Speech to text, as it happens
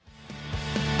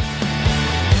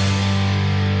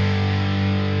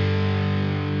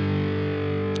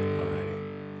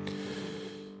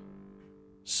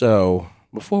So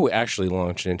before we actually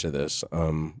launch into this,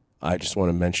 I just want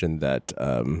to mention that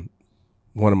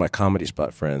one of my Comedy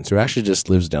Spot friends, who actually just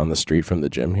lives down the street from the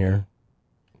gym here,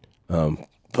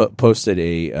 posted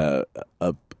a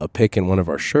pic in one of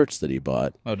our shirts that he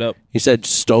bought. Oh, dope. He said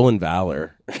stolen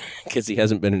valor because he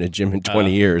hasn't been in a gym in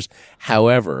 20 years.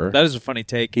 However, that is a funny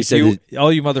take. He said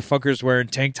all you motherfuckers wearing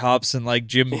tank tops and like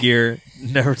gym gear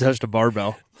never touched a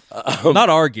barbell.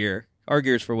 Not our gear. Our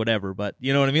gear's for whatever, but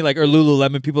you know what I mean? Like, or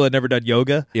Lululemon, people that never done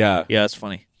yoga. Yeah. Yeah, it's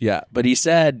funny. Yeah. But he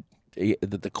said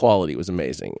that the quality was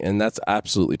amazing, and that's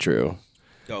absolutely true.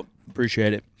 Dope.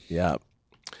 Appreciate it. Yeah.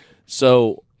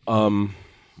 So, I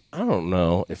don't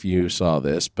know if you saw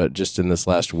this, but just in this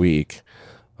last week,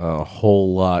 a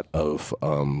whole lot of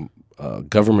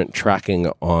government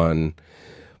tracking on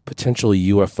potential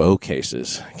UFO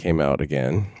cases came out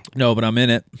again. No, but I'm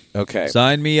in it. Okay.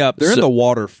 Sign me up. They're in the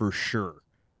water for sure.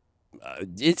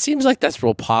 It seems like that's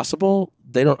real possible.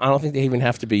 I don't think they even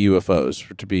have to be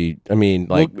UFOs to be,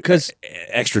 because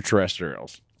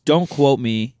extraterrestrials. Don't quote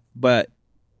me, but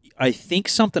I think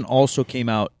something also came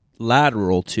out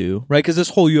lateral to, right? Because this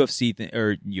whole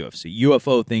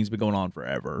UFO thing's been going on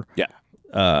forever. Yeah.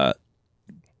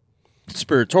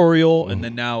 Conspiratorial, and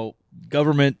then now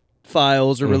government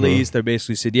files are released. They're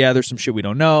basically said, yeah, there's some shit we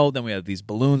don't know. Then we have these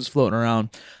balloons floating around.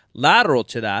 Lateral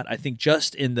to that, I think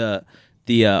just in the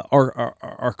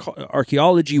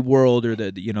archaeology world or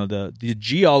the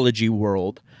geology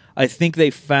world, I think they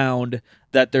found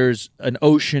that there's an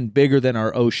ocean bigger than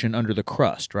our ocean under the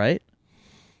crust, right?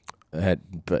 But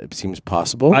it seems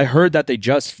possible. I heard that they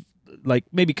just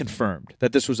maybe confirmed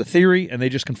that this was a theory, and they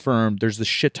just confirmed there's this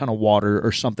shit ton of water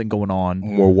or something going on.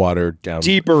 More water down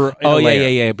deeper.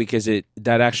 Yeah. Because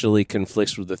that actually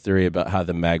conflicts with the theory about how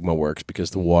the magma works,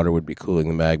 because the water would be cooling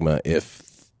the magma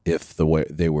if the way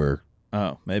they were.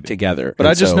 Oh, maybe together. But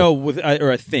I just know,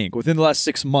 I think within the last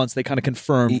 6 months, they kind of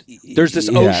confirmed there's this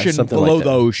ocean below the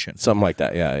ocean. Something like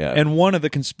that, yeah. And one of the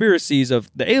conspiracies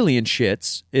of the alien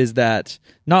shits is that,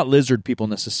 not lizard people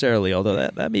necessarily, although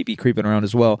that may be creeping around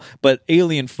as well, but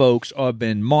alien folks have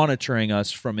been monitoring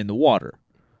us from in the water.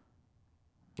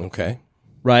 Okay.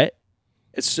 Right?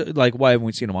 It's like, why haven't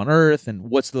we seen them on Earth? And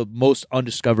what's the most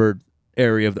undiscovered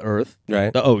area of the Earth?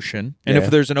 Right. The ocean. And if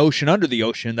there's an ocean under the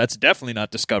ocean, that's definitely not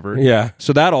discovered. Yeah.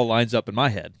 So that all lines up in my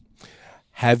head.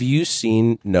 Have you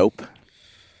seen Nope?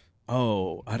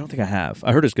 Oh, I don't think I have.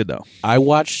 I heard it's good, though. I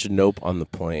watched Nope on the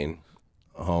plane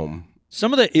home.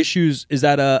 Some of the issues is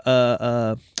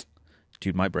that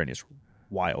dude, my brain is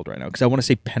wild right now because I want to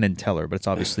say Penn and Teller, but it's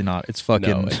obviously not. It's fucking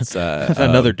no, it's,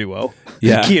 another duo.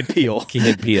 Yeah, Key and Peele. Key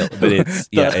and Peele, but it's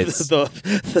it's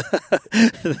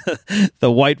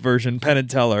the white version, Penn and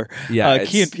Teller. Yeah,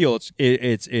 Key and Peele.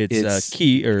 It's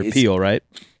Key or Peele, right?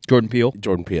 Jordan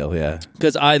Peele, yeah.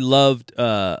 Because I loved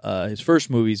his first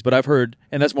movies, but I've heard,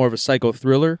 and that's more of a psycho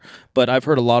thriller, but I've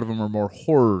heard a lot of them are more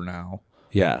horror now.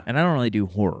 Yeah, and I don't really do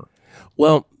horror.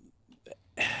 Well,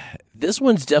 this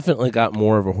one's definitely got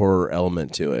more of a horror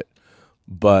element to it.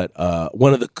 But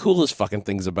one of the coolest fucking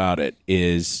things about it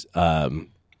is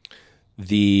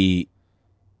the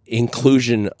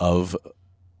inclusion of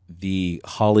the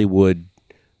Hollywood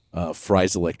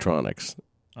Fry's Electronics.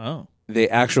 Oh.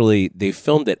 They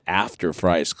filmed it after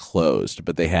Fry's closed,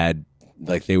 but they had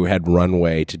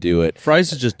runway to do it.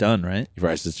 Fry's is just done, right?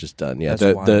 Fry's is just done. Yeah,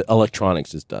 the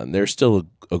electronics is done. There's still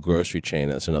a grocery chain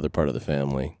that's another part of the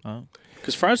family. Oh,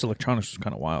 because Fry's Electronics was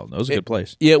kind of wild. That was a good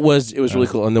place. Yeah, it was really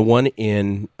cool. And the one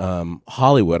in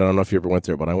Hollywood, I don't know if you ever went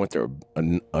there, but I went there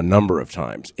a number of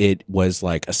times. It was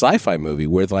like a sci-fi movie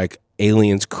where like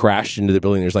aliens crashed into the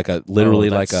building. There's like a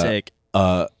sick.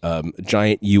 a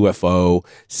giant UFO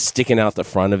sticking out the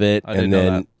front of it,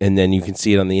 and then you can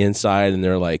see it on the inside, and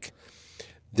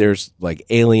there's like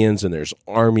aliens, and there's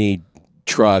army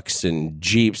trucks and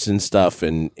jeeps and stuff,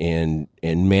 and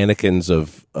mannequins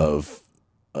of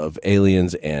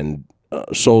aliens and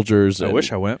soldiers. I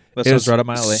wish I went. That sounds right up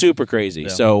my alley. Super crazy. Yeah.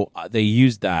 So they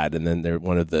used that, and then they're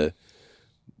one of the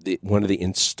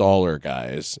installer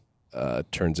guys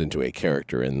turns into a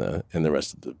character in the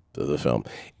rest of the film.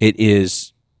 It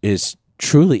is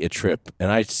truly a trip,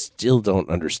 and I still don't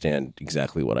understand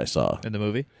exactly what I saw in the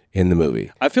movie. In the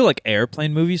movie, I feel like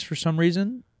airplane movies for some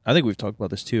reason. I think we've talked about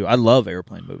this too. I love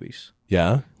airplane movies.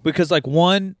 Yeah. Because, like,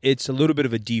 one, it's a little bit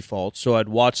of a default, so I'd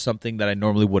watch something that I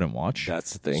normally wouldn't watch.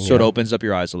 That's the thing. So it opens up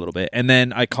your eyes a little bit. And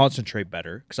then I concentrate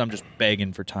better because I'm just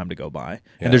begging for time to go by. Yeah.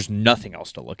 And there's nothing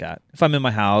else to look at. If I'm in my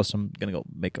house, I'm going to go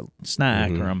make a snack,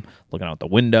 or I'm looking out the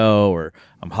window, or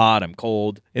I'm hot, I'm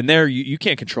cold. And there, you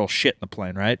can't control shit in the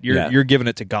plane, right? You're giving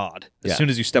it to God as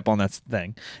soon as you step on that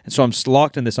thing. And so I'm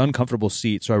locked in this uncomfortable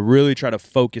seat, so I really try to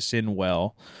focus in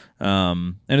well.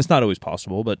 And it's not always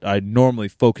possible, but I normally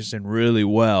focus in really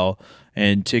well,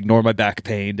 and to ignore my back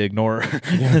pain, to ignore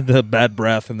the bad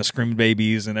breath and the screaming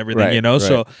babies and everything, Right.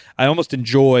 So I almost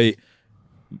enjoy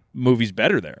movies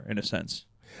better there, in a sense.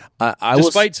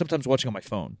 Despite sometimes watching on my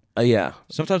phone. Yeah.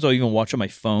 Sometimes I'll even watch on my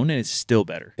phone, and it's still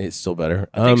better. It's still better.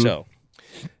 I think so.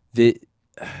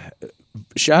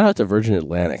 Shout out to Virgin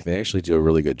Atlantic. They actually do a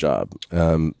really good job.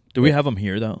 Do we have them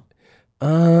here, though?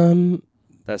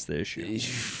 That's the issue.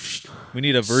 We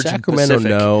need a Virgin Sacramento,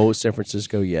 Pacific. no. San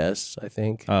Francisco, yes, I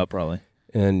think. Probably.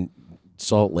 And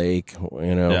Salt Lake,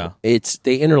 it's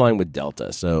they interline with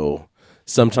Delta. So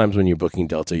sometimes when you're booking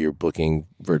Delta, you're booking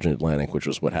Virgin Atlantic, which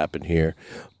was what happened here.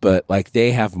 But like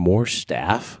they have more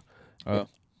staff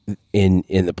in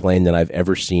the plane than I've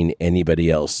ever seen anybody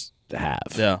else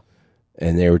have. Yeah.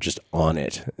 And they were just on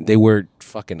it. They wear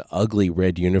fucking ugly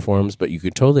red uniforms, but you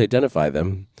could totally identify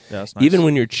them. Yeah, that's nice. Even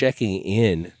when you're checking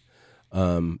in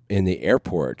the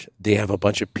airport, they have a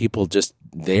bunch of people just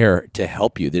there to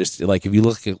help you. They just like if you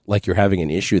look like you're having an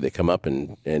issue, they come up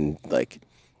and like,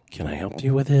 can I help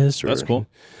you with this? Or, that's cool.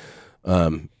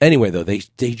 Anyway, though,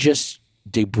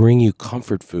 they bring you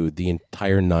comfort food the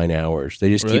entire 9 hours. They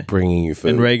just keep bringing you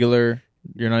food. And regular.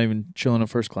 You're not even chilling in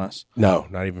first class. No,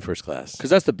 not even first class.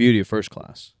 Because that's the beauty of first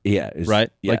class. Yeah.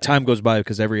 Right? Yeah. Like time goes by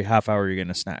because every half hour you're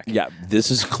getting a snack. Yeah, this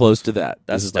is close to that.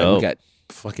 That's this is dope. like we got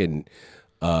fucking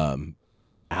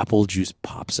apple juice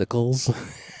popsicles.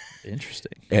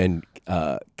 Interesting. And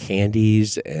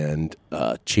candies and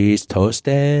cheese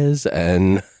toasties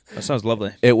and That sounds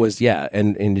lovely. it was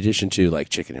and in addition to like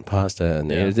chicken and pasta and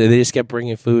they just kept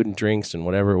bringing food and drinks and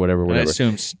whatever. And I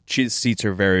assume seats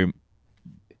are very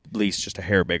least just a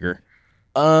hair bigger.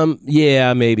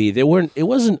 Yeah, maybe they weren't. It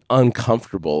wasn't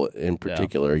uncomfortable in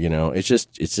particular. It's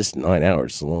just 9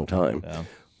 hours. It's a long time.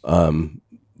 Yeah.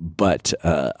 But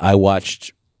I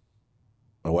watched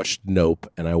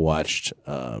Nope, and I watched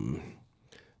The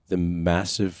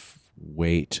Massive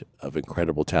Weight of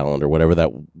Incredible Talent, or whatever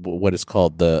what it's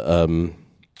called. The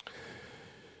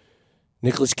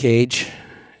Nicolas Cage,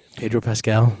 Pedro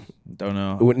Pascal. Don't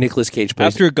know. What Nicolas Cage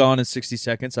plays. After Gone in 60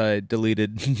 Seconds, I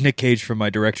deleted Nick Cage from my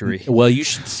directory. Well, you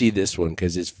should see this one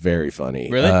because it's very funny.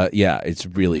 Really? Yeah, it's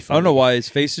really funny. I don't know why his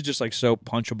face is just like so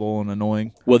punchable and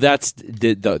annoying. Well, that's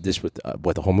this what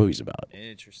the whole movie's about.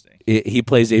 Interesting. He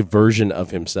plays a version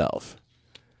of himself.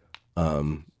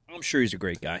 I'm sure he's a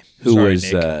great guy. Who Sorry,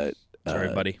 was Nick.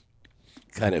 Sorry, buddy.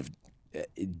 kind of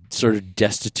sort of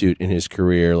destitute in his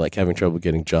career, like having trouble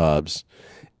getting jobs,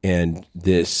 and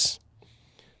this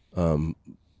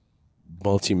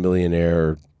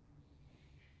multimillionaire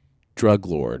drug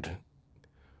lord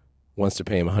wants to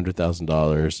pay him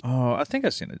 $100,000. Oh, I think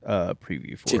I've seen a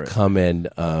preview for to it. come and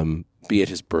be at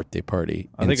his birthday party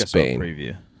I in think Spain. I saw a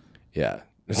preview. Yeah,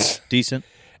 Decent.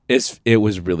 it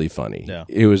was really funny. Yeah.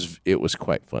 It was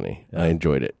quite funny. Yeah. I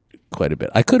enjoyed it quite a bit.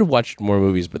 I could have watched more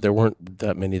movies, but there weren't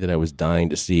that many that I was dying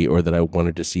to see or that I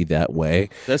wanted to see that way.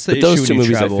 That's the But issue those when two you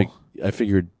movies, travel. I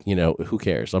figured, who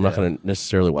cares? I'm not going to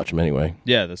necessarily watch them anyway.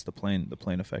 Yeah, that's the plane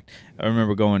effect. I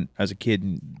remember going as a kid,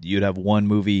 and you'd have one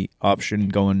movie option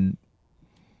going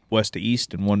west to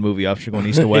east and one movie option going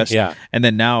east to west. Yeah. And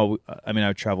then now, I mean,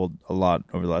 I've traveled a lot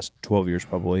over the last 12 years,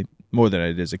 probably more than I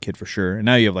did as a kid for sure. And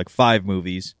now you have like 5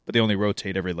 movies, but they only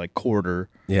rotate every like quarter,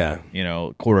 Yeah.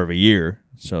 quarter of a year.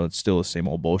 So it's still the same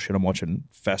old bullshit. I'm watching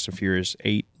Fast and Furious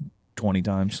 20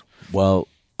 times. Well,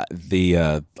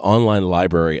 the online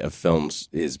library of films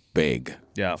is big.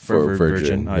 Yeah, for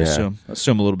Virgin. I yeah.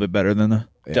 assume a little bit better than the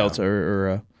Yeah. Delta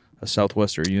or a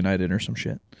Southwest or United or some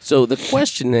shit. So the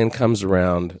question then comes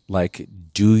around, like,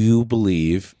 do you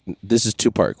believe, this is a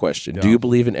 2-part question, do Yeah. you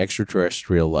believe in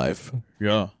extraterrestrial life?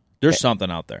 Yeah, there's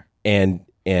something out there. And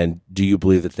do you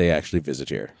believe that they actually visit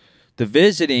here? The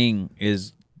visiting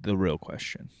is the real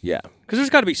question, Yeah. because there's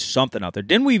got to be something out there.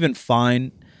 Didn't we even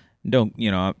find?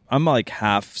 I'm like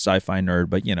half sci-fi nerd,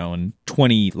 but in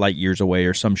 20 light years away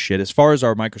or some shit. As far as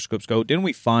our microscopes go, didn't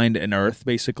we find an Earth?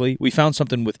 Basically, we found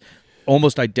something with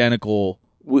almost identical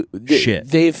shit.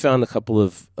 They've found a couple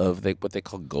of what they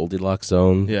call Goldilocks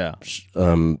zone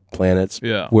planets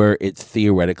Yeah. where it's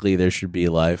theoretically there should be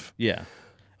life. Yeah.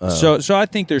 So I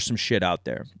think there's some shit out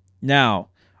there. Now,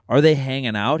 Are they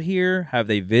hanging out here? Have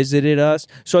they visited us?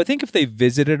 So I think if they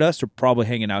visited us, they're probably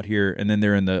hanging out here, and then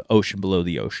they're in the ocean below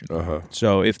the ocean.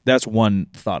 So if that's one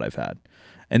thought I've had.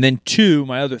 And then two,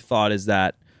 my other thought is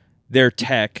that their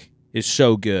tech is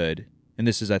so good, and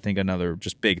this is, I think, another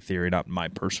just big theory, not my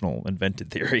personal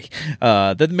invented theory,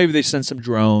 that maybe they send some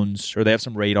drones or they have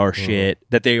some radar shit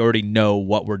that they already know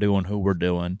what we're doing, who we're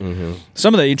doing.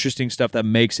 Some of the interesting stuff that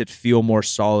makes it feel more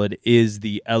solid is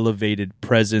the elevated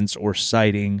presence or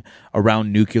sighting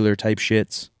around nuclear type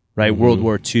shits, right? World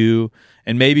War II.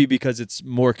 And maybe because it's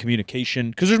more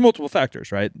communication, because there's multiple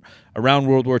factors, right? Around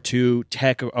World War II,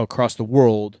 tech across the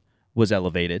world was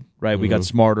elevated, right? We got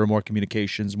smarter, more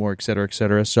communications, more et cetera, et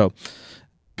cetera. So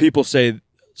people say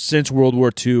since World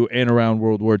War II and around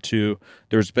World War II,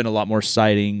 there's been a lot more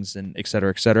sightings and et cetera,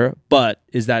 et cetera. But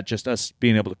is that just us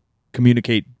being able to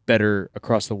communicate better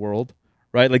across the world,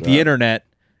 right? Like the internet,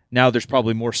 now there's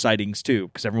probably more sightings too,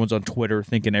 because everyone's on Twitter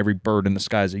thinking every bird in the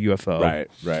sky is a UFO.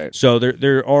 Right. So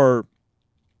there are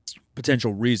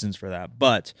potential reasons for that,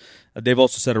 but they've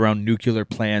also said around nuclear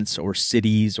plants or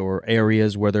cities or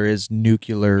areas where there is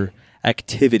nuclear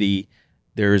activity,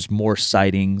 there's more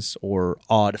sightings or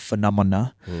odd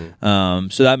phenomena.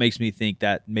 So that makes me think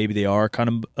that maybe they are kind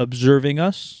of observing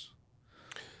us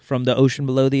from the ocean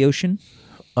below the ocean.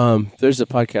 There's a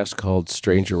podcast called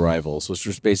Strange Arrivals, which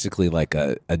was basically like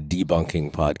a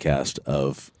debunking podcast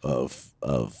of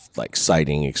like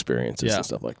sighting experiences and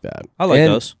stuff like that. I like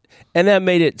those. And that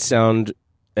made it sound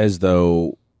as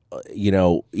though,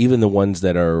 even the ones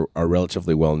that are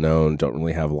relatively well known don't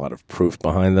really have a lot of proof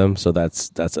behind them. So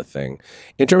that's a thing.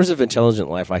 In terms of intelligent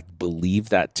life, I believe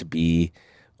that to be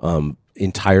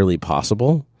entirely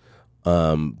possible.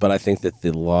 But I think that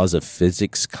the laws of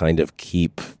physics kind of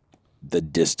keep the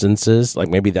distances. Like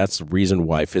maybe that's the reason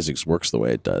why physics works the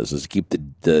way it does, is to keep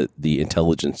the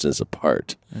intelligences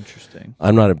apart. Interesting.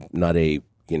 I'm not a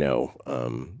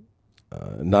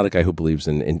not a guy who believes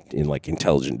in like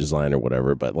intelligent design or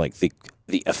whatever, but like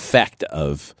the effect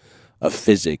of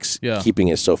physics keeping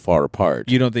it so far apart.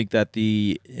 You don't think that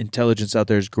the intelligence out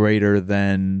there is greater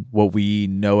than what we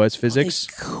know as physics?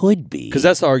 Well, it could be. Because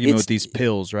that's the argument with these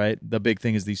pills, right? The big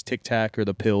thing is these Tic Tac or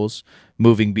the pills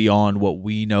moving beyond what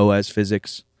we know as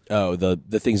physics. Oh, the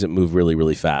things that move really,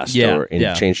 really fast or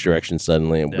change direction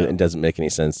suddenly, and it doesn't make any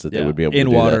sense that they would be able to do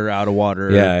water, that. out of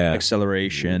water,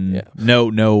 acceleration,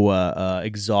 no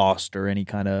exhaust or any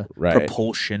kind of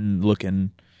propulsion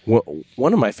looking.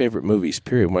 One of my favorite movies,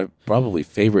 period, my probably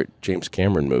favorite James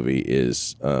Cameron movie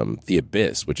is The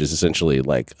Abyss, which is essentially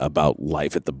like about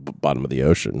life at the bottom of the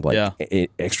ocean, like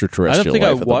extraterrestrial. I don't think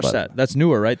life I watched that. That's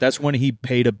newer, right? That's when he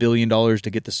paid $1 billion to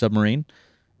get the submarine.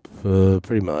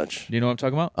 Pretty much. Do you know what I'm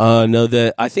talking about?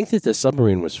 No, I think that the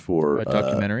submarine was for a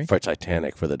documentary for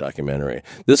Titanic, for the documentary.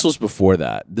 This was before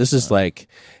that. This is like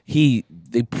they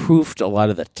proofed a lot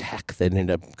of the tech that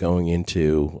ended up going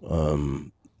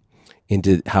into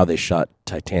how they shot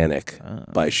Titanic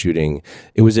by shooting.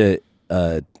 It was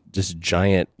just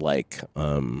giant like.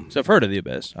 So I've heard of The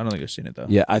Abyss. I don't think I've seen it though.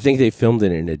 Yeah, I think they filmed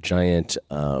it in a giant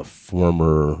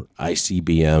former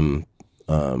ICBM.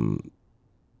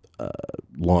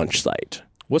 Launch site.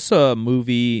 What's the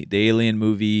movie, the alien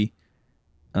movie?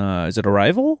 Is it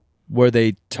Arrival? Where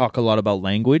they talk a lot about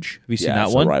language. Have you seen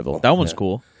that one? Arrival. That one's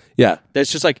cool. Yeah.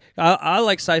 That's just like, I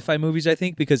like sci-fi movies, I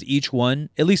think, because each one,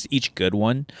 at least each good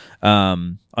one,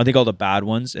 I think all the bad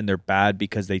ones, and they're bad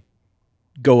because they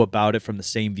go about it from the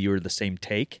same viewer, the same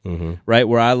take, right?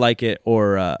 Where I like it,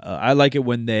 or I like it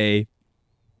when they,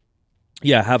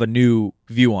 have a new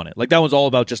view on it. Like that one's all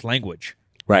about just language.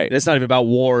 Right. It's not even about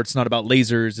war. It's not about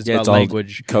lasers. It's about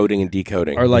language. Coding and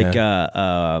decoding. Or like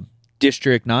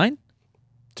District 9?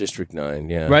 District 9,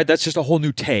 yeah. Right? That's just a whole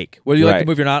new take. Whether you like the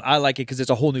movie or not, I like it because it's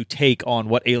a whole new take on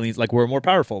what aliens, like we're more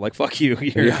powerful. Like, fuck you.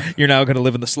 You're now going to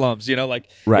live in the slums, like.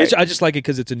 Right. I just like it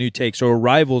because it's a new take. So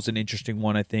Arrival's an interesting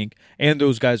one, I think. And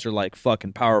those guys are like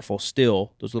fucking powerful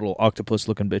still. Those little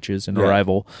octopus-looking bitches in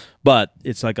Arrival. But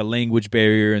it's like a language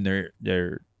barrier, and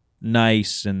they're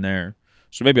nice, and they're...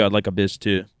 So maybe I'd like Abyss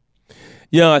too.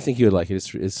 Yeah, I think you would like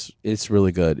it. It's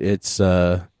really good. It's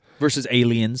versus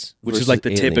Aliens, which is like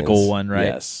the typical one, right?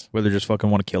 Yes, where they just fucking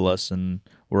want to kill us and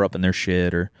we're up in their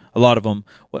shit. Or a lot of them.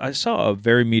 Well, I saw a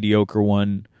very mediocre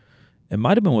one. It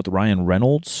might have been with Ryan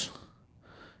Reynolds,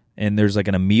 and there's like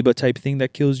an amoeba type thing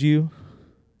that kills you.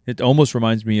 It almost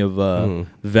reminds me of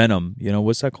Venom.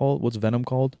 What's that called? What's Venom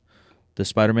called? The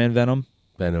Spider-Man Venom.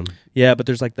 Venom. Yeah, but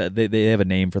there's like they have a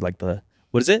name for like the,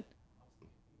 what is it?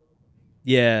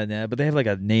 Yeah, but they have like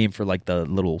a name for like the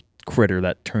little critter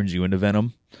that turns you into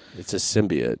Venom. It's a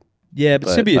symbiote. Yeah, but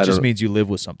symbiote just means you live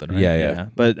with something, right? Yeah.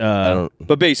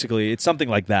 But basically, it's something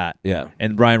like that. Yeah.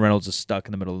 And Ryan Reynolds is stuck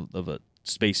in the middle of a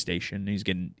space station. And he's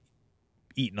getting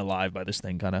eaten alive by this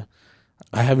thing, kind of.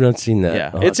 I have not seen that.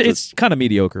 Yeah, it's kind of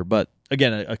mediocre, but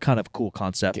again, a kind of cool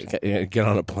concept. Get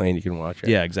on a plane, you can watch it.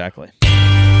 Yeah, exactly.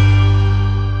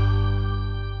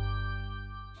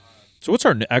 So what's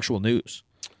our actual news?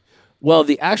 Well,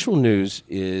 the actual news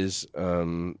is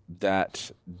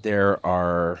that there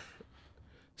are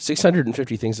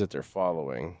 650 things that they're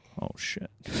following. Oh,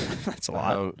 shit. That's a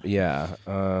lot. Yeah.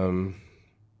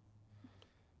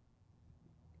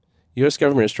 U.S.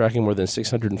 government is tracking more than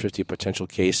 650 potential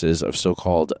cases of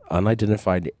so-called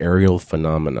unidentified aerial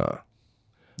phenomena.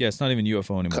 Yeah, it's not even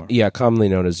UFO anymore. Commonly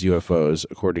known as UFOs,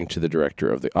 according to the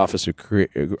director of the office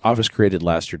created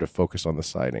last year to focus on the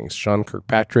sightings. Sean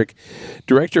Kirkpatrick,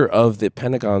 director of the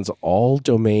Pentagon's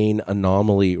All-Domain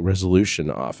Anomaly Resolution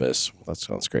Office, that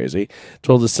sounds crazy,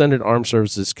 told the Senate Armed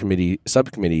Services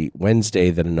Subcommittee Wednesday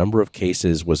that the number of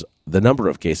cases was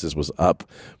up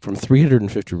from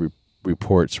 350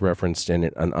 reports referenced in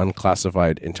an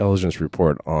unclassified intelligence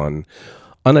report on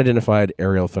unidentified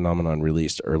aerial phenomenon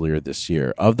released earlier this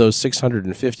year. Of those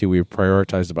 650, we've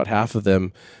prioritized about half of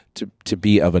them to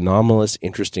be of anomalous,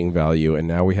 interesting value, and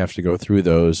now we have to go through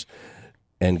those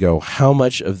and go, how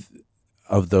much of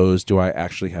those do I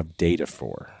actually have data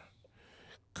for?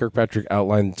 Kirkpatrick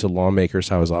outlined to lawmakers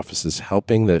how his office is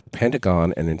helping the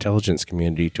Pentagon and intelligence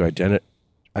community to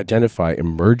identify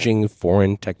emerging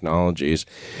foreign technologies,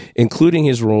 including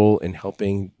his role in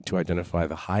helping to identify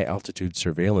the high-altitude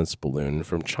surveillance balloon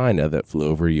from China that flew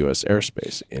over U.S.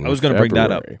 airspace in I was going to bring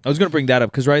that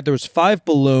up. Because, right, there was 5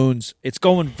 balloons. It's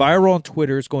going viral on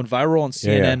Twitter. It's going viral on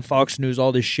CNN, Fox News,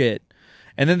 all this shit.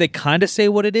 And then they kind of say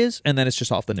what it is, and then it's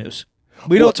just off the news.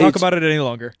 We don't talk about it any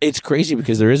longer. It's crazy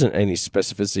because there isn't any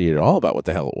specificity at all about what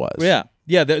the hell it was. Yeah.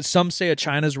 Yeah, some say a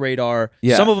China's radar.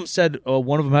 Yeah. Some of them said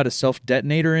one of them had a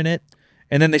self-detonator in it,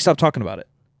 and then they stopped talking about it.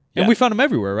 And we found them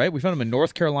everywhere, right? We found them in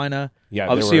North Carolina,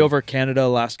 obviously over Canada,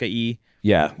 Alaska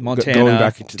Montana, going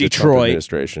back into Detroit. The Trump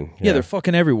administration. Yeah, they're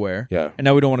fucking everywhere. Yeah. And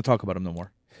now we don't want to talk about them no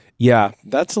more. Yeah,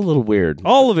 that's a little weird.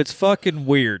 All of it's fucking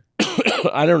weird.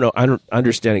 I don't know. I don't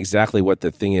understand exactly what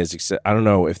the thing is, except I don't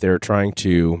know if they're trying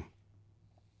to...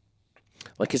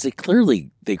 because they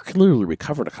clearly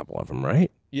recovered a couple of them, right?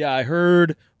 Yeah, I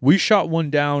heard we shot one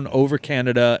down over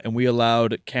Canada, and we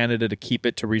allowed Canada to keep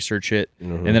it to research it,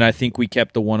 and then I think we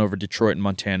kept the one over Detroit and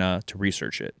Montana to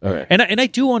research it. Okay. And I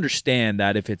do understand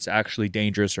that if it's actually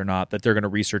dangerous or not, that they're going to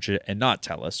research it and not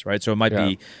tell us, right? So it might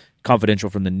be confidential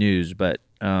from the news, but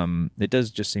it does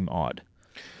just seem odd.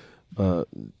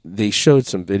 They showed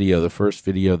some video. The first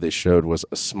video they showed was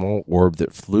a small orb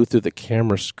that flew through the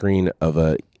camera screen of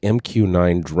a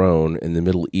MQ-9 drone in the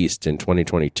Middle East in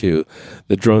 2022.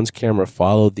 The drone's camera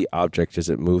followed the object as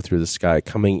it moved through the sky,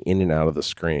 coming in and out of the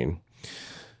screen.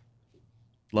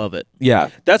 Love it. Yeah.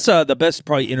 That's the best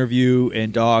probably interview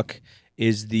and doc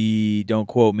is don't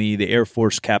quote me, the Air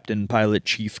Force captain, pilot,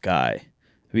 chief guy.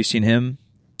 Have you seen him?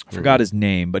 I forgot his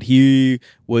name, but he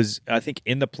was, I think,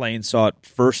 in the plane, saw it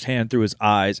firsthand through his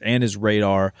eyes and his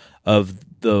radar of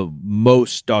the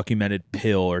most documented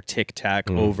pill or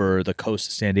tic-tac over the coast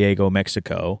of San Diego,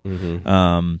 Mexico.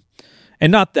 And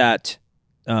not that,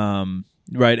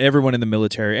 right, everyone in the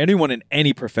military, anyone in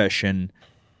any profession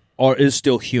is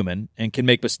still human and can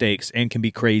make mistakes and can be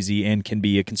crazy and can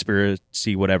be a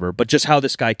conspiracy, whatever. But just how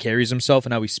this guy carries himself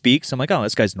and how he speaks, I'm like, oh,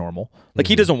 this guy's normal. Like,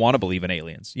 he doesn't want to believe in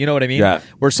aliens. You know what I mean? Yeah.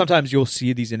 Where sometimes you'll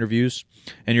see these interviews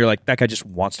and you're like, that guy just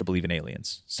wants to believe in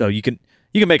aliens. So you can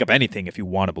make up anything if you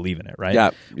want to believe in it, right?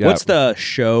 Yeah. What's the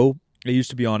show? It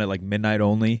used to be on at like midnight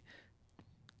only.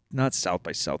 Not South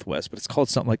by Southwest, but it's called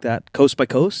something like that. Coast by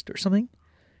Coast or something.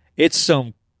 It's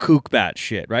some kook bat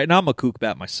shit, right? And I'm a kook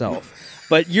bat myself,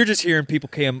 but you're just hearing people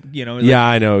came, like,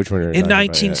 I know which one you're in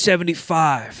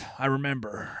 1975. I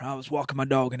remember I was walking my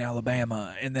dog in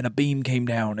Alabama, and then a beam came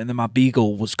down, and then my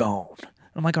beagle was gone.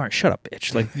 I'm like, all right, shut up,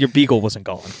 bitch. Like, your beagle wasn't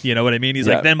gone. You know what I mean? He's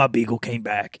like, then my beagle came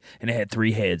back, and it had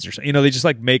 3 heads or something. They just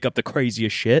like make up the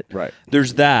craziest shit. Right.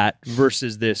 There's that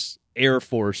versus this Air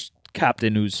Force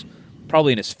captain who's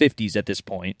probably in his 50s at this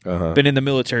point, been in the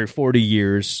military 40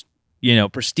 years.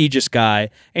 Prestigious guy,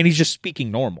 and he's just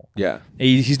speaking normal. Yeah.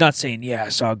 He's not saying, I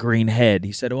saw a green head.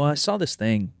 He said, well, I saw this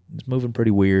thing. It's moving pretty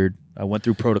weird. I went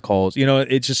through protocols.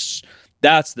 It's just,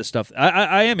 that's the stuff.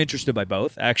 I am interested by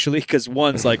both, actually, because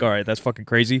one's like, all right, that's fucking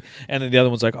crazy. And then the other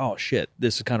one's like, oh, shit,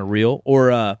 this is kind of real.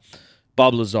 Or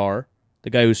Bob Lazar, the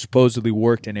guy who supposedly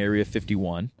worked in Area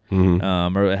 51,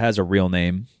 or it has a real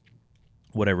name.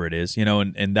 Whatever it is,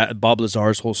 and that Bob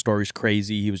Lazar's whole story is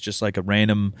crazy. He was just like a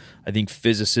random, I think,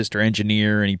 physicist or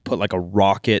engineer, and he put like a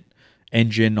rocket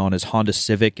engine on his Honda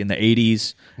Civic in the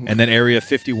 80s, and then Area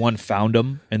 51 found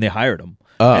him and they hired him.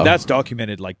 And that's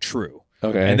documented like true.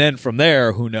 Okay. And then from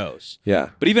there, who knows? Yeah.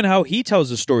 But even how he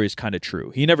tells the story is kind of true.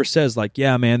 He never says like,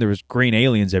 yeah, man, there was green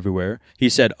aliens everywhere. He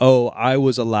said, oh, I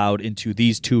was allowed into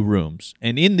these 2 rooms.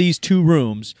 And in these 2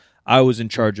 rooms, I was in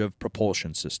charge of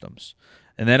propulsion systems.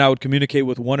 And then I would communicate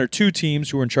with 1 or 2 teams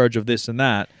who were in charge of this and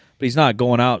that. But he's not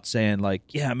going out saying like,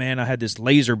 yeah, man, I had this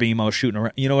laser beam I was shooting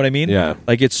around. You know what I mean? Yeah.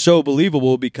 Like it's so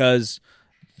believable because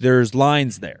there's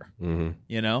lines there,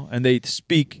 you know, and they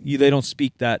don't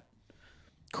speak that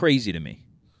crazy to me.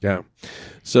 Yeah.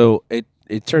 So it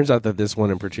turns out that this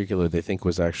one in particular they think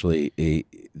was actually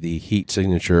the heat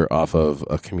signature off of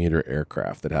a commuter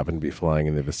aircraft that happened to be flying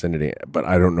in the vicinity. But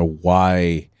I don't know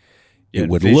why it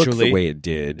would look the way it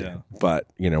did, but,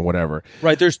 whatever.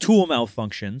 Right, there's tool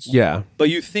malfunctions. Yeah. But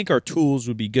you think our tools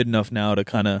would be good enough now to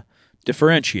kind of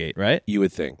differentiate, right? You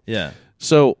would think. Yeah.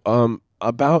 So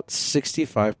about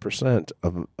 65%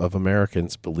 of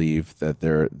Americans believe that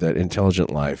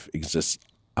intelligent life exists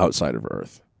outside of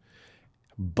Earth.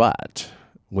 But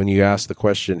when you ask the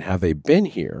question, have they been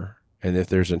here, and if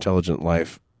there's intelligent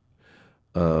life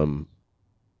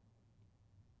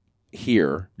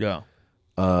here,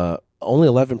 only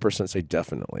 11% say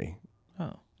definitely.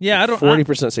 Oh, yeah.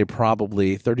 40% say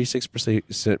probably.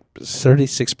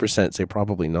 36% say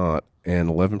probably not, and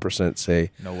 11% say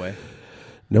no way.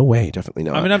 No way, definitely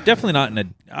not. I mean, I'm definitely not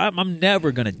I'm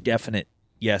never gonna definite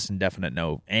yes and definite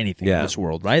no anything in this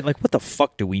world, right? Like, what the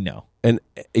fuck do we know? And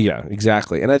yeah,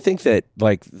 exactly. And I think that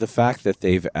like the fact that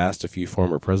they've asked a few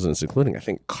former presidents, including I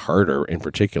think Carter in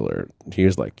particular, he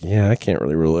was like, yeah, I can't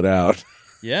really rule it out.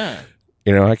 Yeah.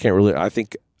 I can't really. I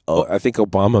think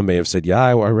Obama may have said, yeah,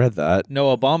 I read that.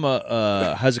 No,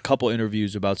 Obama has a couple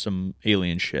interviews about some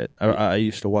alien shit. I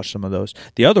used to watch some of those.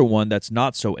 The other one that's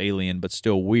not so alien but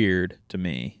still weird to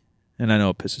me, and I know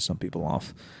it pisses some people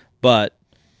off, but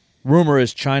rumor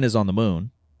is China's on the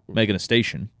moon, making a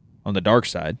station on the dark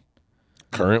side.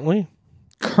 Currently?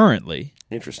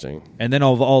 Interesting. And then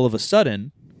all of a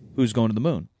sudden, who's going to the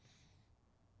moon?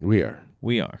 We are.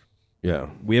 Yeah.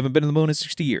 We haven't been to the moon in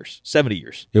 60 years, 70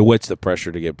 years. Yeah, what's the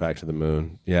pressure to get back to the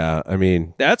moon? Yeah, I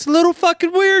mean... That's a little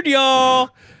fucking weird, y'all.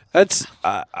 That's,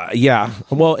 yeah.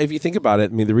 Well, if you think about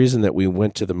it, I mean, the reason that we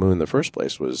went to the moon in the first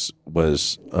place was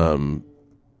the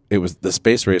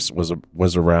space race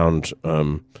was around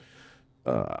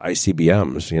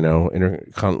ICBMs,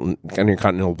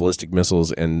 intercontinental ballistic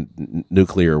missiles and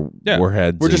nuclear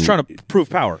warheads. We're just trying to prove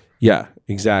power. Yeah,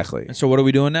 exactly. And so what are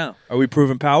we doing now? Are we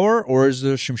proving power, or is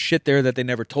there some shit there that they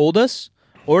never told us?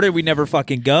 Or did we never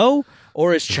fucking go?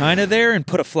 Or is China there and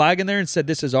put a flag in there and said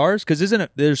this is ours? Because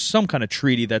there's some kind of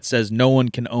treaty that says no one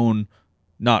can own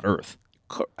not Earth.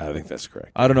 I think that's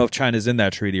correct. I don't know if China's in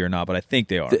that treaty or not, but I think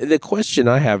they are. The question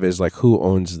I have is like, who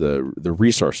owns the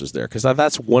resources there? Because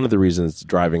that's one of the reasons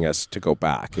driving us to go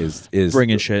back is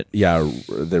bringing shit. Yeah,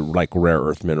 the like rare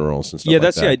earth minerals and stuff. Yeah,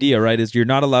 that's the idea, right? Is you're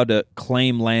not allowed to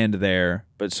claim land there,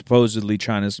 but supposedly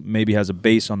China's maybe has a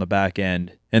base on the back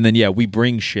end, and then we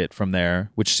bring shit from there,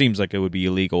 which seems like it would be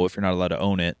illegal if you're not allowed to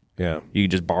own it. Yeah, you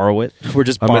can just borrow it. We're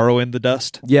just borrowing the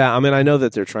dust. Yeah, I mean, I know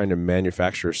that they're trying to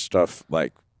manufacture stuff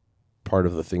like part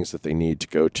of the things that they need to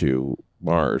go to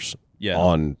Mars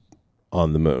on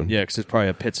the moon. Yeah, because it's probably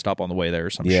a pit stop on the way there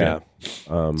or some shit.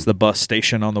 It's the bus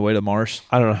station on the way to Mars.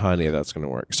 I don't know how any of that's going to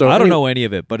work. So I don't know any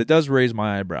of it, but it does raise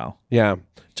my eyebrow. Yeah.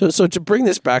 So to bring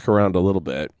this back around a little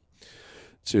bit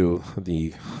to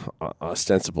the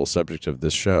ostensible subject of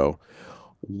this show,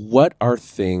 what are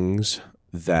things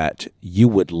that you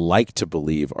would like to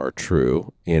believe are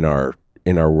true in our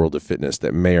world of fitness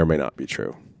that may or may not be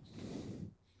true?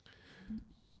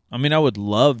 I mean, I would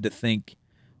love to think,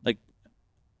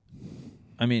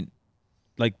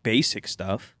 basic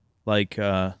stuff, like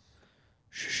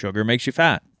sugar makes you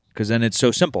fat, because then it's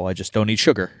so simple. I just don't eat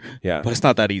sugar. Yeah. But it's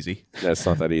not that easy. That's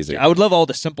not that easy. I would love all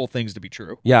the simple things to be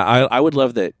true. Yeah, I would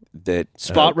love that.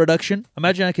 Spot reduction.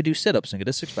 Imagine I could do sit-ups and get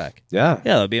a six-pack. Yeah.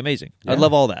 Yeah, that'd be amazing. Yeah. I'd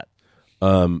love all that.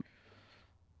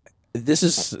 This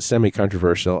is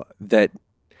semi-controversial, that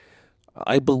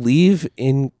I believe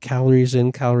in calories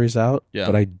in, calories out,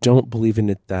 but I don't believe in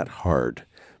it that hard,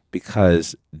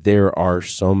 because there are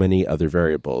so many other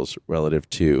variables relative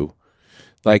to,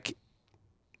 like,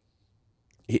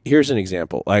 here's an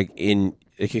example. Like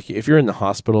if you're in the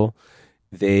hospital,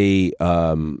 they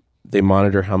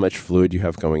monitor how much fluid you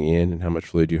have going in and how much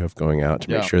fluid you have going out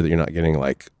to make sure that you're not getting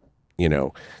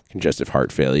congestive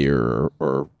heart failure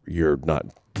or you're not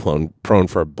prone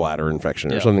for a bladder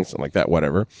infection or something like that,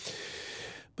 whatever.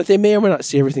 But they may or may not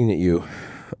see everything that you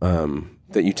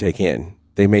take in.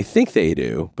 They may think they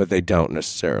do, but they don't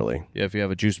necessarily. Yeah, if you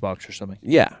have a juice box or something.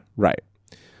 Yeah, right.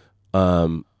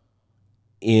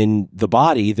 In the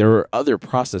body, there are other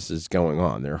processes going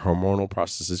on. There are hormonal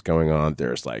processes going on.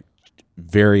 There's like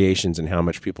variations in how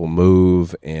much people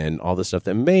move and all this stuff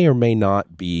that may or may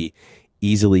not be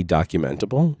easily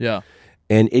documentable. Yeah.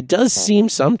 And it does seem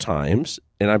sometimes,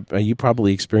 and you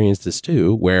probably experienced this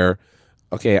too, where,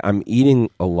 okay, I'm eating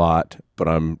a lot, but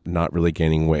I'm not really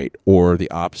gaining weight, or the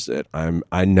opposite.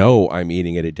 I know I'm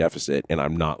eating at a deficit and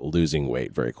I'm not losing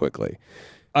weight very quickly.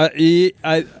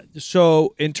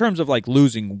 So in terms of like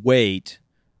losing weight,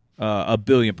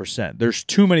 1,000,000,000%. There's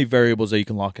too many variables that you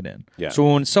can lock it in. Yeah.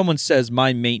 So when someone says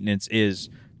my maintenance is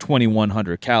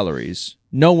 2,100 calories,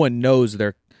 no one knows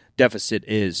their deficit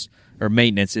is or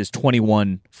maintenance is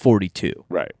 2,142.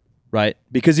 Right. Right?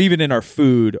 Because even in our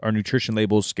food, our nutrition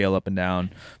labels scale up and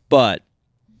down, but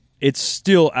it's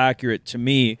still accurate to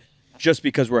me just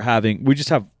because we just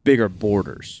have bigger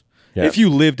borders. Yeah. If you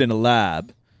lived in a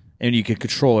lab and you could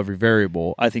control every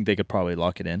variable, I think they could probably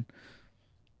lock it in.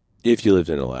 If you lived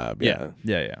in a lab, yeah.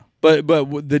 But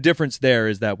the difference there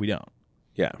is that we don't.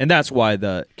 Yeah. And that's why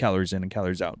the calories in and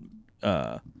calories out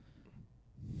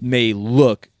may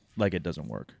look like it doesn't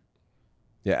work.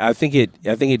 Yeah, I think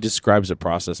it describes a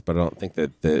process, but I don't think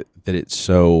that it's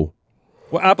so.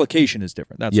 Well, application is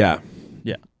different. That's yeah.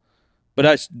 Yeah. But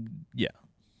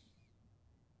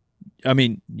I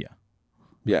mean, yeah.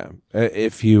 Yeah.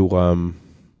 If you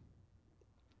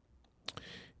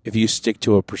stick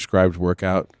to a prescribed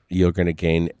workout, you're going to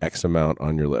gain X amount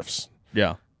on your lifts.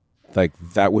 Yeah. Like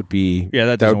that would be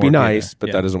that would be nice,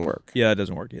 but that doesn't work. Yeah, that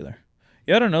doesn't work either.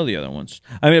 Yeah, I don't know the other ones.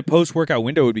 I mean, a post-workout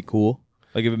window would be cool.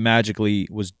 Like if it magically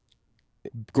was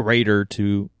greater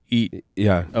to eat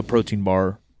a protein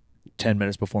bar 10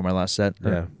 minutes before my last set.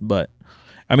 But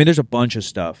I mean, there's a bunch of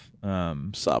stuff.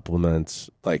 Supplements,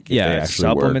 like if they actually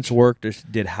supplements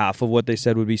worked. Did half of what they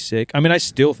said would be sick. I mean, I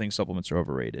still think supplements are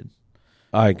overrated.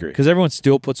 I agree because everyone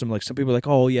still puts them like some people are like,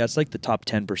 oh yeah, it's like the top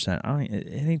 10%.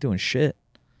 It ain't doing shit.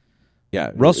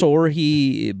 Yeah, Russell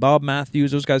Orhey, Bob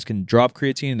Matthews, those guys can drop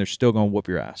creatine and they're still going to whoop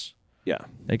your ass. Yeah,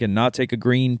 they can not take a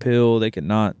green pill. They can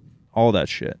not all that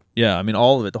shit. Yeah, I mean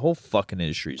all of it. The whole fucking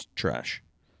industry is trash.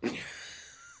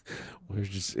 We're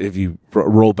just if you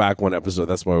roll back one episode,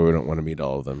 that's why we don't want to meet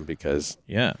all of them because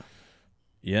yeah,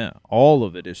 all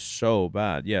of it is so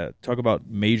bad. Yeah, talk about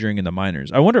majoring in the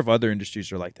minors. I wonder if other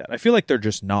industries are like that. I feel like they're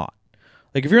just not.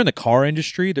 Like if you're in the car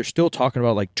industry, they're still talking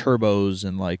about like turbos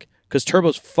and like because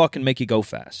turbos fucking make you go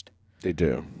fast. They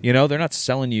do. You know, they're not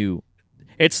selling you.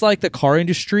 It's like the car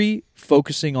industry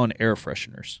focusing on air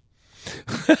fresheners.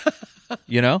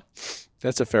 You know?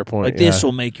 That's a fair point. Like this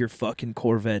will make your fucking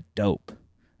Corvette dope.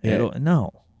 Yeah.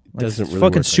 No. It doesn't really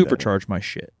fucking work supercharge my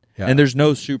shit. Yeah. And there's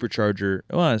no supercharger.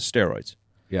 Well, it's steroids.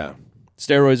 Yeah.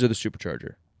 Steroids are the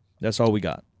supercharger. That's all we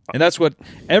got. And that's what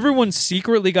everyone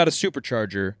secretly got a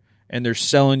supercharger and they're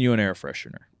selling you an air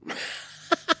freshener.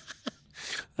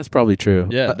 That's probably true.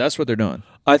 Yeah, that's what they're doing.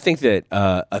 I think that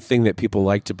a thing that people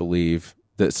like to believe,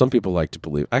 that some people like to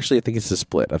believe, actually I think it's a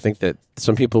split. I think that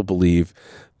some people believe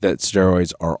that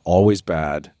steroids are always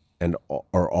bad and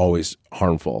are always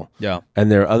harmful. Yeah. And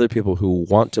there are other people who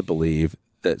want to believe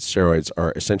that steroids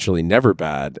are essentially never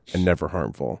bad and never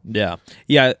harmful. Yeah.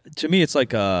 Yeah, to me it's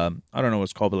like I don't know what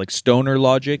it's called, but like stoner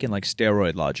logic and like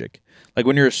steroid logic. Like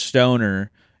when you're a stoner,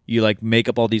 you like make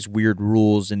up all these weird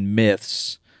rules and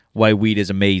myths why weed is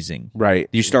amazing. Right.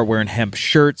 You start wearing hemp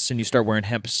shirts and you start wearing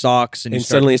hemp socks and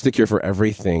suddenly it's the cure for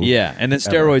everything. Yeah, and then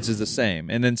steroids is the same.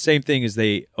 And then same thing is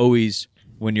they always,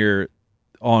 when you're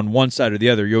on one side or the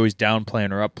other, you're always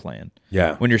downplaying or upplaying.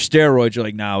 Yeah. When you're steroids, you're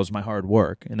like, nah, it was my hard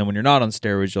work. And then when you're not on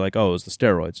steroids, you're like, oh, it was the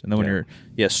steroids. And then when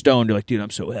you're stoned, you're like, dude, I'm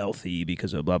so healthy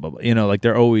because of blah, blah, blah. You know, like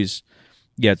they're always,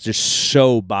 it's just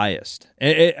so biased.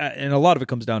 And a lot of it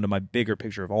comes down to my bigger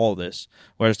picture of all of this,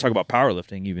 where I was talking about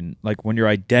powerlifting, even like when your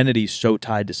identity is so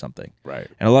tied to something. Right.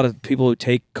 And a lot of people who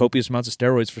take copious amounts of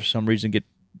steroids for some reason get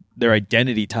their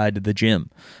identity tied to the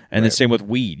gym. And the same with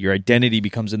weed. Your identity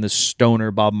becomes in this stoner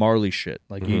Bob Marley shit.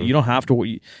 Like you don't have to,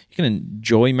 you can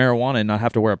enjoy marijuana and not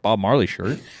have to wear a Bob Marley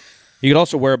shirt. You could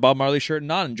also wear a Bob Marley shirt and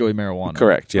not enjoy marijuana.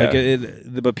 Correct, yeah.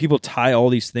 But people tie all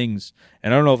these things,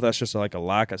 and I don't know if that's just like a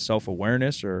lack of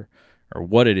self-awareness or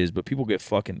what it is, but people get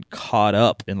fucking caught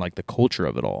up in like the culture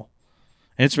of it all.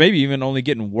 And it's maybe even only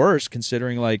getting worse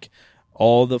considering like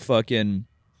all the fucking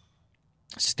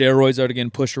steroids that are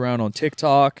getting pushed around on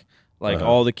TikTok. Like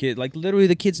all the kids, like literally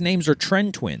the kids' names are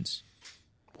trend twins.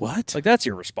 What? Like that's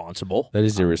irresponsible. That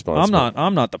is irresponsible.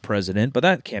 I'm not the president, but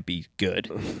that can't be good.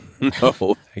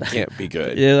 No, it can't be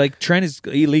good. Yeah, like trend is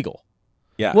illegal.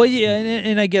 Yeah. Well, yeah,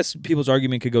 and I guess people's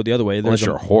argument could go the other way. Unless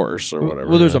you're a horse or whatever.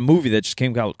 Well, there's a movie that just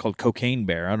came out called Cocaine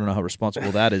Bear. I don't know how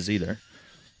responsible that is either.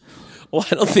 Well,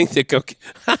 I don't think that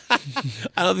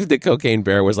Cocaine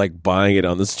Bear was like buying it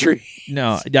on the street.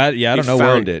 No, yeah, I don't know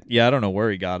found it. Yeah, I don't know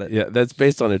where he got it. Yeah, that's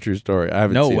based on a true story. I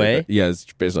haven't seen way. It, yeah, it's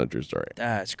based on a true story.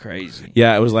 That's crazy.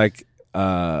 Yeah, it was like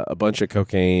a bunch of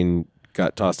cocaine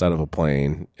got tossed out of a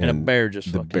plane, and a bear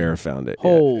just the bear found it.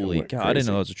 Holy it cow! crazy. I didn't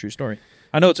know that was a true story.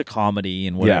 I know it's a comedy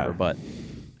and whatever, but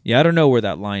yeah, I don't know where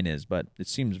that line is, but it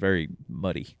seems very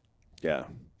muddy. Yeah,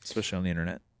 especially on the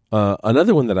internet.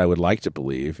 Another one that I would like to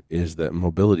believe is that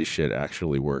mobility shit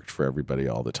actually worked for everybody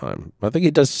all the time. I think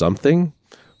it does something,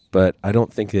 but I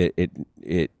don't think that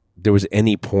it there was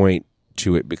any point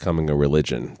to it becoming a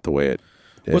religion the way it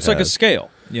well, it's like a scale.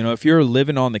 You know, if you're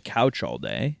living on the couch all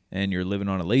day and you're living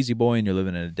on a lazy boy and you're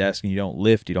living at a desk and you don't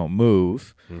lift, you don't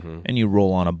move, and you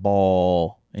roll on a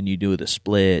ball and you do the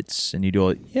splits and you do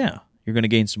it, yeah, you're going to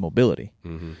gain some mobility.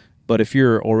 But if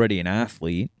you're already an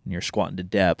athlete and you're squatting to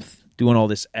depth, doing all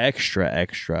this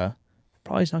extra,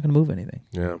 probably it's not going to move anything.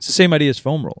 Yeah. It's the same idea as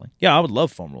foam rolling. Yeah, I would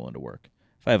love foam rolling to work.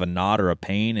 If I have a knot or a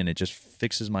pain and it just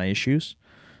fixes my issues,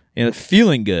 you know,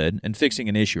 feeling good and fixing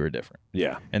an issue are different.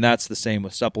 Yeah. And that's the same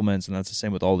with supplements, and that's the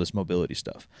same with all this mobility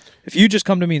stuff. If you just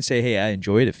come to me and say, hey, I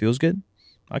enjoy it, it feels good,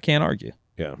 I can't argue.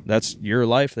 Yeah. That's your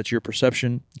life, that's your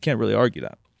perception. You can't really argue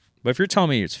that. But if you're telling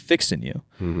me it's fixing you,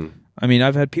 I mean,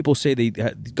 I've had people say they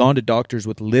had gone to doctors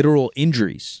with literal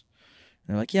injuries.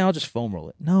 And they're like, yeah, I'll just foam roll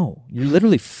it. No, you're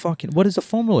literally fucking, what is a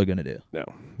foam roller going to do? No,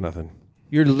 nothing.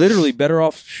 You're literally better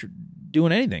off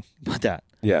doing anything but that.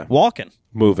 Yeah. Walking.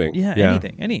 Moving. Yeah,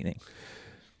 anything.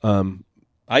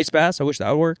 Ice baths, I wish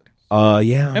that would work.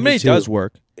 Yeah. I mean, it does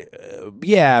work.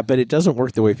 Yeah, but it doesn't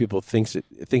work the way people think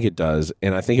it does,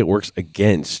 and I think it works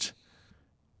against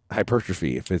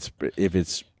hypertrophy if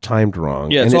it's timed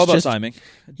wrong. Yeah, it's all about just timing,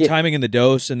 timing and the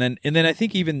dose, and then I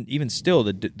think even still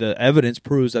the evidence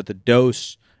proves that the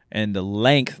dose and the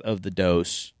length of the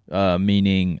dose,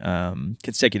 meaning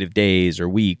consecutive days or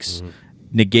weeks,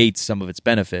 negates some of its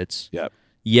benefits. Yep.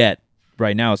 Yet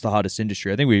right now it's the hottest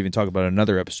industry. I think we even talked about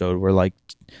another episode where like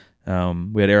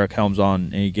we had Eric Helms on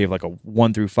and he gave like a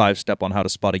 1 through 5 step on how to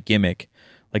spot a gimmick.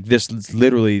 Like this is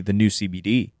literally the new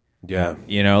CBD. Yeah.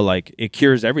 You know, like it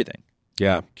cures everything.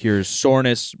 Yeah. Cures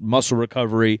soreness, muscle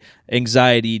recovery,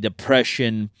 anxiety,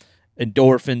 depression,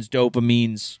 endorphins,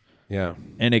 dopamines. Yeah.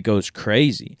 And it goes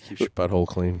crazy. Keeps your butthole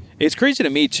clean. It's crazy to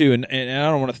me too, and I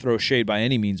don't want to throw shade by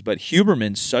any means, but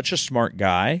Huberman's such a smart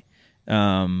guy.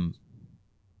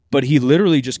 But he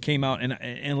literally just came out, and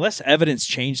unless evidence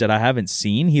changed that I haven't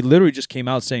seen, he literally just came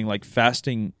out saying like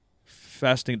fasting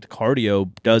to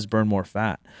cardio does burn more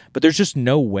fat, but there's just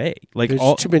no way. Like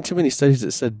there's too many studies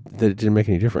that said that it didn't make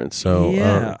any difference. So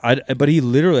yeah, but he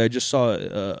literally, I just saw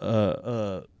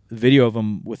a video of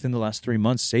him within the last 3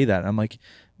 months say that. And I'm like,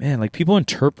 man, like people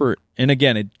interpret, and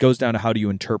again, it goes down to how do you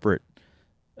interpret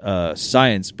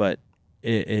science, but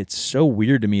it's so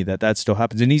weird to me that still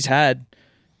happens. And he's had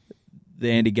the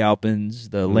Andy Galpins,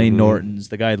 the Lane Nortons,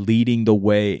 the guy leading the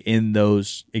way in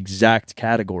those exact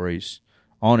categories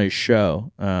on his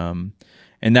show.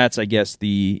 And that's, I guess,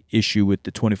 the issue with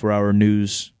the 24-hour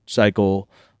news cycle,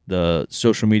 the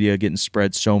social media getting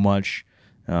spread so much,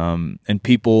 and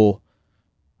people,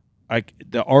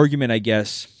 the argument, I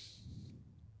guess,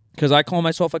 because I call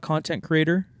myself a content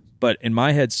creator, but in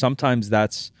my head, sometimes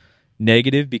that's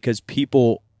negative because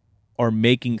people are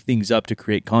making things up to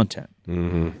create content.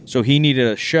 So he needed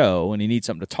a show and he needs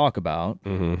something to talk about.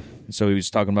 And so he was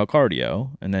talking about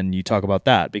cardio, and then you talk about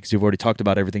that because you've already talked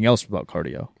about everything else about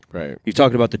cardio. Right. You've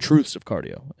talked about the truths of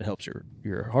cardio. It helps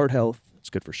your heart health. It's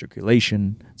good for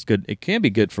circulation. It's good. It can be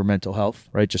good for mental health,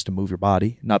 right? Just to move your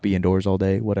body, not be indoors all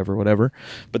day, whatever.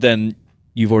 But then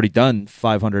you've already done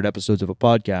 500 episodes of a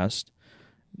podcast.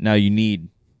 Now you need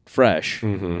fresh,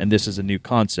 and this is a new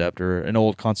concept or an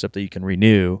old concept that you can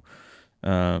renew.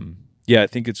 I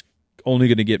think it's only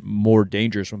going to get more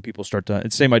dangerous when people start to.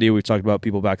 It's the same idea we've talked about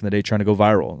people back in the day trying to go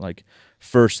viral. Like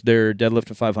first they're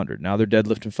deadlifting 500, now they're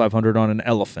deadlifting 500 on an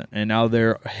elephant, and now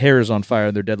their hair is on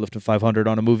fire. They're deadlifting 500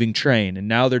 on a moving train, and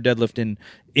now they're deadlifting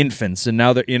infants, and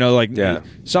now they're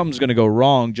something's going to go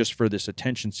wrong just for this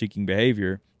attention-seeking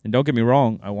behavior. And don't get me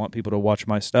wrong, I want people to watch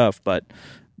my stuff, but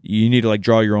you need to like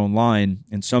draw your own line,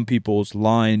 and some people's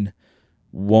line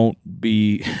won't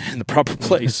be in the proper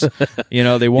place.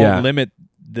 They won't limit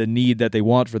the need that they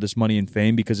want for this money and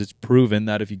fame because it's proven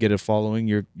that if you get a following,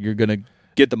 you're going to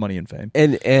get the money and fame.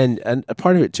 And a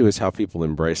part of it too is how people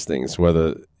embrace things,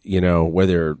 whether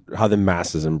how the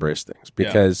masses embrace things.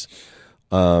 Because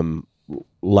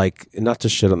like, not to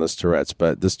shit on the Tourette's,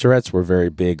 but the Tourette's were very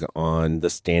big on the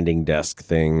standing desk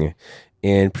thing,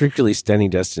 and particularly standing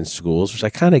desks in schools, which I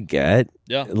kind of get.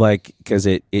 Yeah. Like, because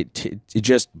it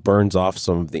just burns off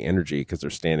some of the energy because they're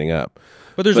standing up.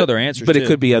 But there's other answers, But too. it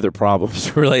could be other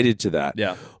problems related to that.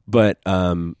 Yeah. But,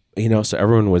 so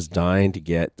everyone was dying to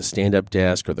get the stand-up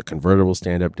desk or the convertible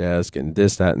stand-up desk and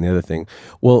this, that, and the other thing.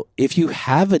 Well, if you've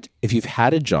had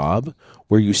a job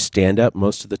where you stand up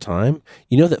most of the time,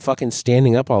 you know that fucking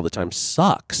standing up all the time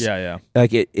sucks. Yeah.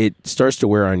 Like it starts to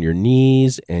wear on your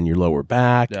knees and your lower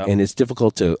back, and it's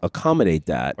difficult to accommodate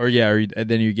that. Or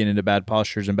then you get into bad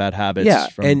postures and bad habits. Yeah,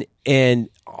 and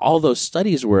all those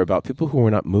studies were about people who were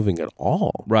not moving at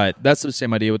all. Right. That's the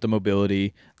same idea with the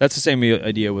mobility. That's the same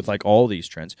idea with like all these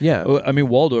trends. Yeah. I mean,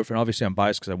 Waldorf, and obviously I'm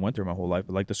biased because I went through my whole life,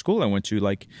 but like the school I went to,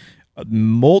 like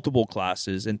multiple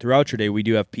classes, and throughout your day we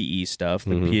do have PE stuff.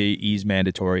 Like PE is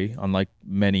mandatory, unlike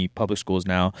many public schools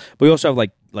now. But we also have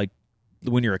like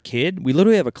when you're a kid, we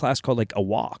literally have a class called like a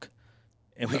walk,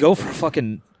 and we go for a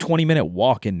fucking 20-minute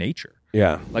walk in nature.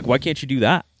 Yeah. Like, why can't you do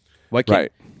that? Why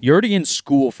can't you're already in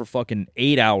school for fucking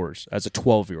 8 hours as a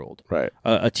 12-year-old? Right.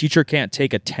 A teacher can't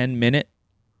take a 10-minute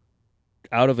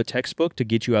out of a textbook to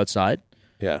get you outside.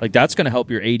 Yeah. Like, that's going to help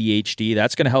your ADHD.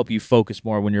 That's going to help you focus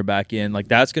more when you're back in. Like,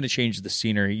 that's going to change the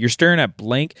scenery. You're staring at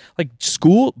blank. Like,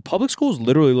 public schools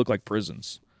literally look like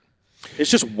prisons.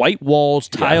 It's just white walls,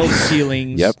 tiled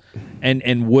ceilings,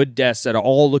 and wood desks that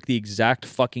all look the exact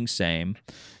fucking same.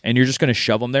 And you're just going to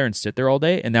shove them there and sit there all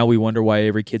day. And now we wonder why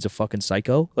every kid's a fucking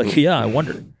psycho. Like, yeah, I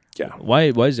wonder. Yeah.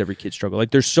 Why does every kid struggle?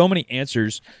 Like, there's so many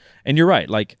answers. And you're right.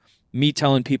 Like, me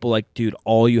telling people, like, dude,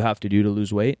 all you have to do to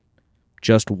lose weight,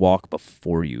 just walk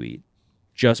before you eat.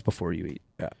 Just before you eat.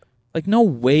 Yeah. Like, no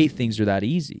way things are that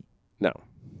easy. No.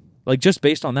 Like, just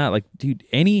based on that, like, dude,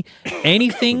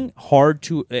 anything hard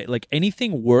to, like,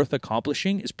 anything worth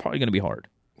accomplishing is probably going to be hard.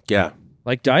 Yeah.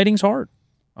 Like, dieting's hard.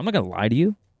 I'm not going to lie to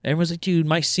you. Everyone's like, dude,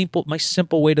 my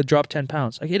simple way to drop 10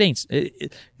 pounds. Like, it ain't.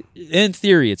 In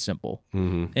theory, it's simple.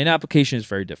 Mm-hmm. In application, it's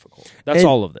very difficult. That's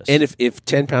all of this. And if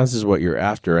 10 pounds is what you're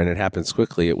after and it happens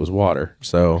quickly, it was water.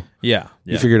 So you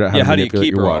figured out how to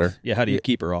manipulate your water. Yeah, how do you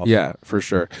keep her off? Yeah, for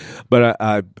sure. But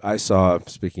I saw,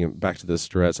 speaking of, back to the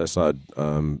Tourette's, I saw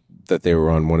that they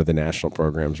were on one of the national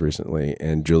programs recently,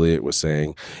 and Juliet was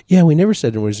saying, yeah, we never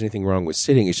said there was anything wrong with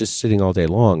sitting. It's just sitting all day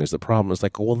long is the problem. It's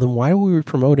like, well, then why are we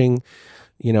promoting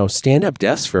stand-up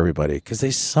desks for everybody? Because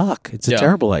they suck. It's a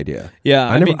terrible idea. Yeah,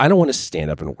 I don't want to stand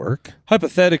up and work.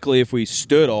 Hypothetically, if we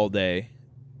stood all day,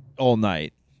 all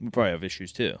night, we probably have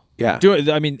issues too. Yeah.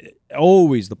 I mean,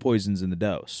 always the poison's in the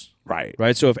dose. Right.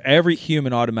 Right? So if every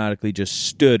human automatically just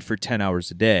stood for 10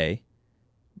 hours a day,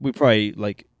 we probably,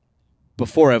 like,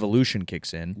 before evolution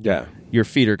kicks in, your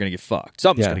feet are going to get fucked.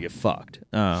 Something's going to get fucked.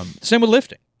 Same with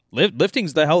lifting.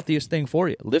 Lifting's the healthiest thing for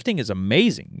you. Lifting is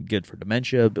amazing. Good for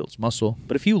dementia, builds muscle.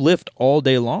 But if you lift all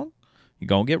day long, you're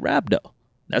going to get rhabdo.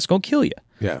 That's going to kill you.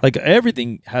 Yeah. Like,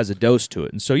 everything has a dose to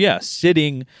it. And so, yeah,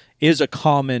 sitting is a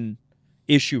common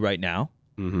issue right now.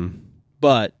 Mm-hmm.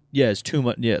 But, yeah, it's too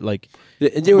much. Yeah, like,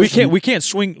 we can't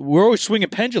swing. We're always swinging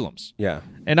pendulums. Yeah.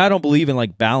 And I don't believe in,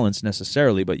 like, balance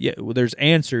necessarily. But, yeah, there's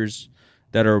answers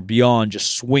that are beyond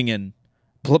just swinging.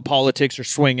 Politics are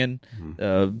swinging.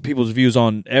 People's views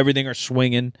on everything are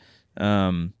swinging.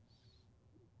 I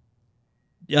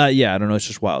don't know. It's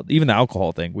just wild. Even the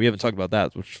alcohol thing. We haven't talked about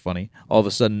that, which is funny. All of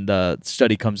a sudden, the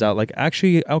study comes out like,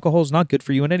 actually, alcohol is not good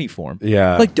for you in any form.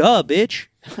 Yeah. Like, duh, bitch.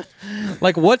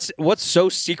 Like, what's so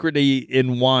secretly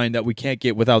in wine that we can't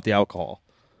get without the alcohol?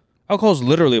 Alcohol is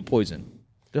literally a poison.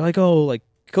 They're like, oh, like,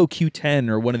 go Q10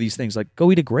 or one of these things. Like,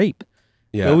 go eat a grape.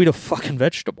 Yeah. Go eat a fucking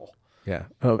vegetable. Yeah.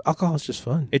 Alcohol is just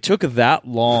fun. It took that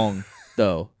long,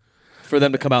 though, for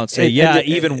them to come out and say,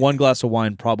 even one glass of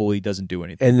wine probably doesn't do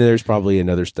anything. And there's probably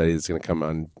another study that's going to come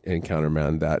on and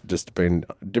countermand that, just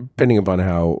depending upon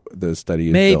how the study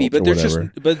is maybe, built but or there's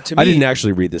whatever. but to me, I didn't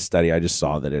actually read this study. I just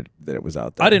saw that it was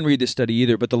out there. I didn't read this study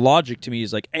either, but the logic to me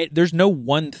is like, there's no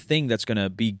one thing that's going to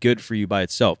be good for you by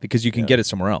itself because you can get it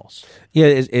somewhere else. Yeah,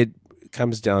 it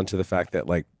comes down to the fact that,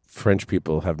 like, French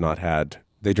people have not had...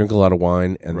 They drink a lot of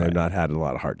wine, and they've not had a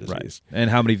lot of heart disease. Right. And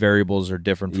how many variables are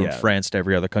different from France to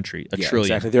every other country? A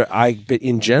trillion. Exactly. But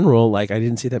in general, like, I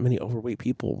didn't see that many overweight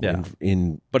people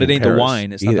in But it ain't Paris the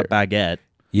wine. It's either. not the baguette.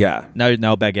 Yeah.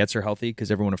 Now baguettes are healthy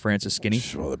because everyone in France is skinny.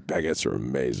 Well, the baguettes are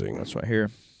amazing. That's what I hear.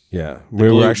 Yeah.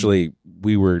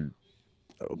 We were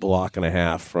a block and a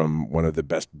half from one of the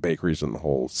best bakeries in the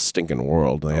whole stinking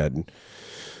world. They had...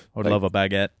 I would love a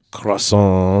baguette.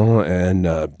 Croissant and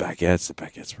baguettes. The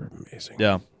baguettes were amazing.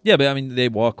 Yeah. Yeah, but I mean, they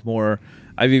walk more.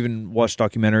 I've even watched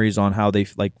documentaries on how they,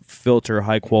 like, filter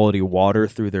high-quality water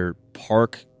through their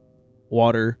park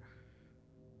water.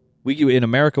 In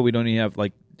America, we don't even have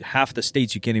like half the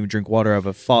states. You can't even drink water out of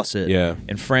a faucet. Yeah.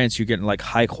 In France, you're getting like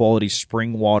high quality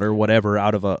spring water, whatever,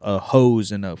 out of a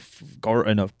hose in a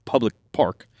public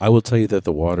park. I will tell you that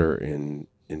the water in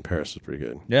Paris is pretty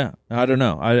good. Yeah, I don't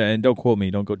know. And don't quote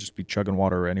me. Don't go just be chugging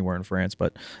water anywhere in France,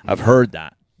 but I've heard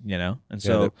that, And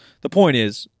so the point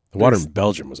is, the water in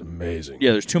Belgium was amazing.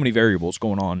 Yeah, there's too many variables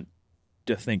going on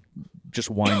to think just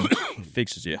wine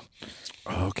fixes you.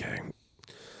 Okay.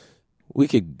 We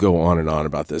could go on and on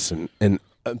about this, and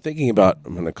I'm thinking about.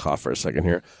 I'm going to cough for a second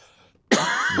here.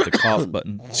 With the cough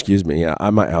button. Excuse me. Yeah,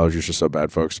 my allergies are so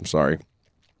bad, folks. I'm sorry.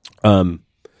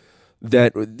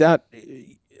 That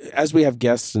as we have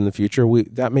guests in the future,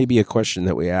 that may be a question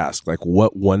that we ask. Like,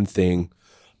 what one thing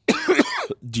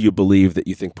do you believe that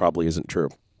you think probably isn't true?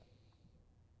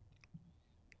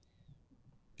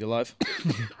 You alive?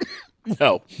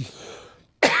 No.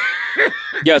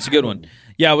 Yeah, it's a good one.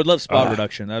 Yeah, I would love spot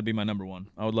reduction. That would be my number one.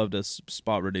 I would love to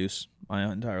spot reduce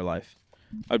my entire life.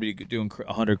 I'd be doing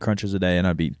 100 crunches a day, and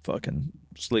I'd be fucking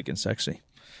sleek and sexy.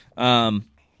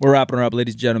 We're wrapping her up,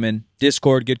 ladies and gentlemen.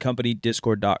 Discord, good company,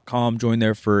 discord.com. Join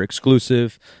there for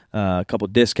exclusive, a couple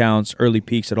discounts, early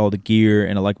peeks at all the gear,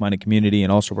 and a like-minded community.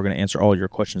 And also, we're going to answer all your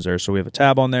questions there. So we have a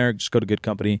tab on there. Just go to Good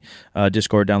Company,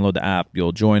 Discord, download the app.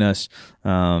 You'll join us.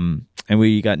 And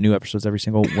we got new episodes every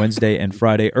single Wednesday and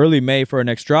Friday. Early May for our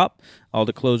next drop. All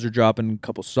the clothes are dropping, a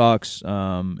couple socks.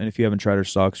 And if you haven't tried our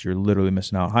socks, you're literally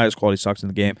missing out. Highest quality socks in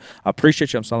the game. I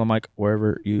appreciate you. I'm Solid Mike,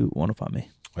 wherever you want to find me.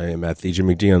 I am at Jim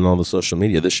McD on all the social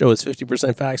media. This show is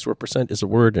 50% facts, where percent is a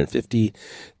word, and 50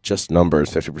 just numbers.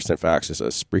 50% facts is a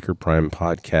Spreaker Prime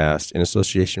podcast in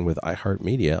association with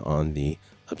iHeartMedia on the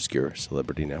Obscure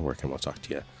Celebrity Network. And we'll talk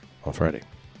to you on Friday.